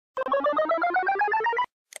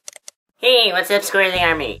Hey, what's up, Squirrely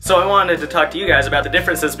Army? So I wanted to talk to you guys about the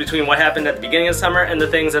differences between what happened at the beginning of summer and the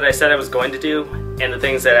things that I said I was going to do and the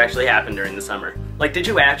things that actually happened during the summer. Like, did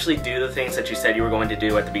you actually do the things that you said you were going to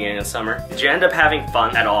do at the beginning of summer? Did you end up having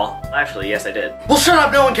fun at all? Actually, yes, I did. Well, shut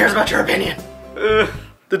up! No one cares about your opinion!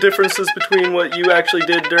 The differences between what you actually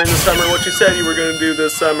did during the summer and what you said you were going to do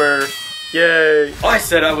this summer. Yay. I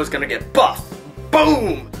said I was going to get buff.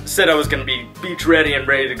 Boom! Said I was going to be beach ready and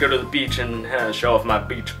ready to go to the beach and show off my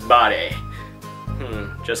beach body.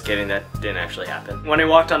 Just kidding, that didn't actually happen. When I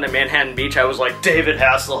walked onto Manhattan Beach, I was like David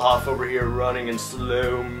Hasselhoff over here running in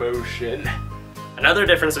slow motion. Another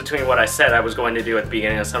difference between what I said I was going to do at the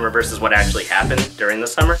beginning of summer versus what actually happened during the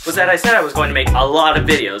summer was that I said I was going to make a lot of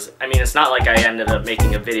videos. I mean, it's not like I ended up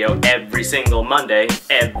making a video every single Monday,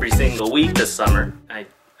 every single week this summer. I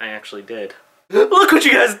actually did. Look what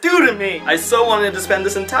you guys do to me! I so wanted to spend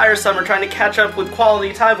this entire summer trying to catch up with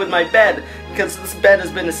quality time with my bed, because this bed has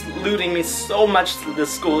been eluding me so much this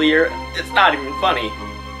school year, it's not even funny.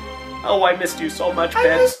 Oh, I missed you so much,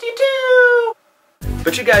 bed. I missed you too!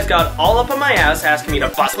 But you guys got all up on my ass asking me to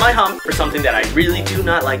bust my hump for something that I really do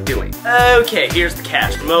not like doing. Okay, here's the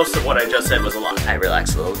catch. Most of what I just said was a lie. I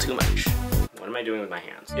relaxed a little too much. What am I doing with my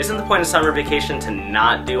hands? Isn't the point of summer vacation to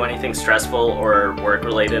not do anything stressful or work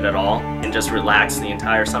related at all and just relax the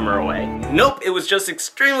entire summer away? Nope, it was just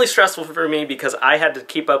extremely stressful for me because I had to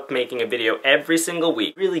keep up making a video every single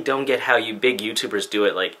week. Really don't get how you big YouTubers do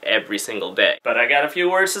it like every single day. But I got a few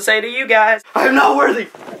words to say to you guys. I'm not worthy!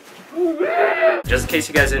 Just in case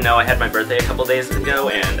you guys didn't know, I had my birthday a couple days ago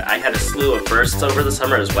and I had a slew of firsts over the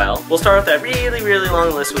summer as well. We'll start with that really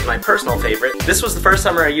long list with my personal favorite. This was the first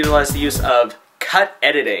summer I utilized the use of cut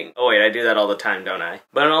editing. Oh wait, I do that all the time, don't I?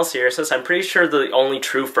 But in all seriousness, I'm pretty sure the only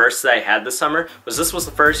true first that I had this summer was this was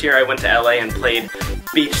the first year I went to LA and played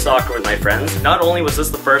beach soccer with my friends. Not only was this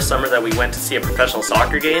the first summer that we went to see a professional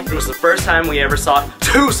soccer game, it was the first time we ever saw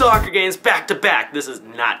 2 soccer games back to back. This is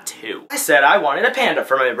not 2. I said I wanted a panda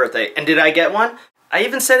for my birthday, and did I get one? I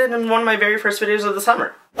even said it in one of my very first videos of the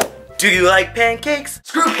summer. Do you like pancakes?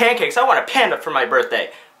 Screw pancakes, I want a panda for my birthday.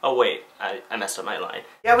 Oh wait, I messed up my line.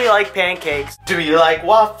 Yeah, we like pancakes. Do you like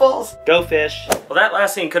waffles? Go fish. Well, that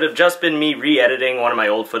last scene could have just been me re-editing one of my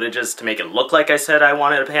old footages to make it look like I said I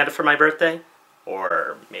wanted a panda for my birthday.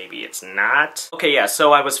 Or maybe it's not. Okay, yeah,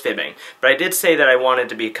 so I was fibbing. But I did say that I wanted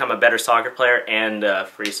to become a better soccer player and a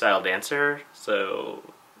freestyle dancer, so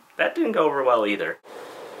that didn't go over well either.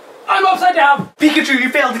 I'm upside down! Pikachu, you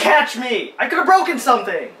failed to catch me! I could have broken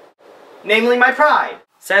something! Namely my pride.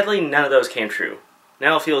 Sadly, none of those came true.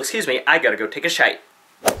 Now if you'll excuse me, I gotta go take a shite.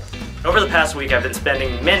 Over the past week, I've been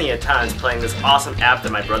spending many a times playing this awesome app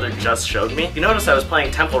that my brother just showed me. You notice I was playing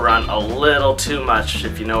Temple Run a little too much,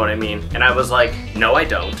 if you know what I mean. And I was like, no I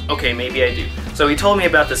don't. Okay, maybe I do. So he told me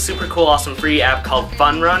about this super cool, awesome free app called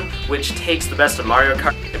Fun Run, which takes the best of Mario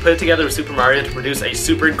Kart and put it together with Super Mario to produce a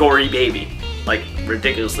super gory baby. Like,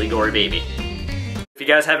 ridiculously gory baby. If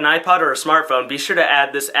you guys have an iPod or a smartphone, be sure to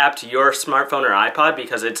add this app to your smartphone or iPod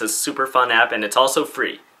because it's a super fun app and it's also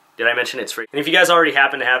free. Did I mention it's free? And if you guys already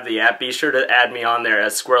happen to have the app, be sure to add me on there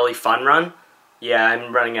as Squirrely Fun Run. Yeah,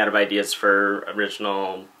 I'm running out of ideas for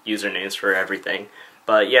original usernames for everything.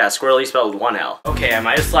 But yeah, Squirrely spelled with 1 L. Okay, I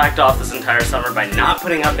might have slacked off this entire summer by not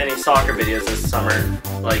putting up any soccer videos this summer.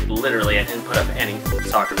 Like, literally, I didn't put up any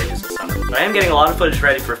soccer videos this summer. But I am getting a lot of footage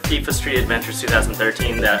ready for FIFA Street Adventures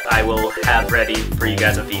 2013 that I will have ready for you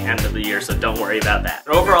guys at the end of the year, so don't worry about that.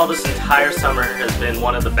 But overall, this entire summer has been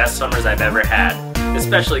one of the best summers I've ever had,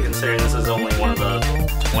 especially considering this is only one of the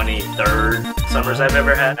 23rd summers I've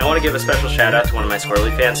ever had. I want to give a special shout out to one of my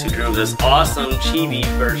Squirrely fans who drew this awesome chibi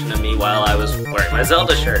version of me while I was wearing my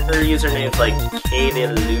Zelda shirt. Her username's like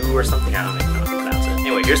Kadeloo or something, I don't even know how to pronounce it.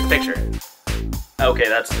 Anyway, here's the picture. Okay,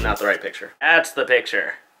 that's not the right picture. That's the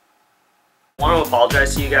picture. I want to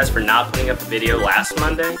apologize to you guys for not putting up a video last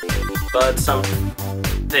Monday, but some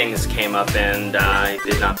things came up and I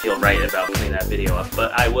did not feel right about putting that video up,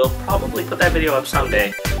 but I will probably put that video up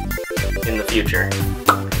someday in the future.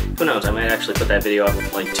 Who knows, I might actually put that video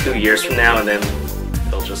up like 2 years from now and then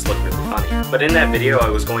it'll just look really funny. But in that video I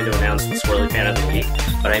was going to announce the Squirrely Fan of the Week,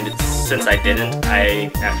 but since I didn't,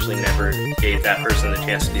 I actually never gave that person the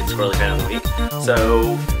chance to be the Squirrely Fan of the Week.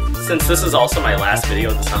 So since this is also my last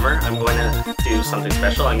video of the summer, I'm going to do something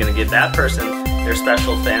special. I'm going to give that person their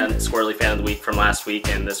special Squirrely Fan of the Week from last week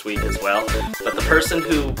and this week as well. But the person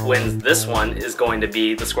who wins this one is going to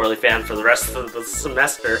be the Squirrely Fan for the rest of the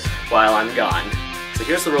semester while I'm gone. So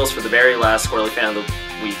here's the rules for the very last Squirrely Fan of the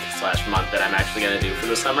Week / month that I'm actually going to do for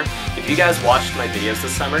the summer. If you guys watched my videos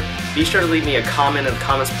this summer, be sure to leave me a comment in the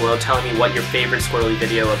comments below telling me what your favorite Squirrely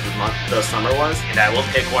video of the summer was, and I will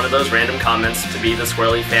pick one of those random comments to be the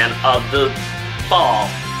Squirrely Fan of the fall,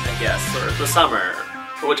 I guess, or the summer,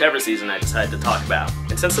 or whichever season I decide to talk about.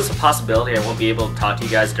 And since it's a possibility I won't be able to talk to you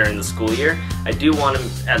guys during the school year, I do want to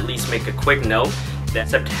at least make a quick note that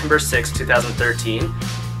September 6, 2013,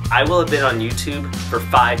 I will have been on YouTube for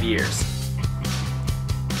 5 years.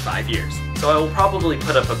 5 years. So I will probably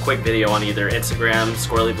put up a quick video on either Instagram,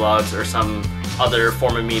 Squirrely Vlogs, or some other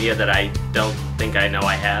form of media that I don't think I know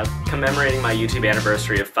I have, commemorating my YouTube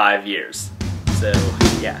anniversary of 5 years. So,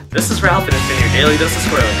 yeah. This is Ralph, and it's been your daily dose of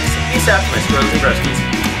squirreliness. Peace out to my squirrely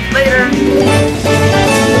broskies. Later!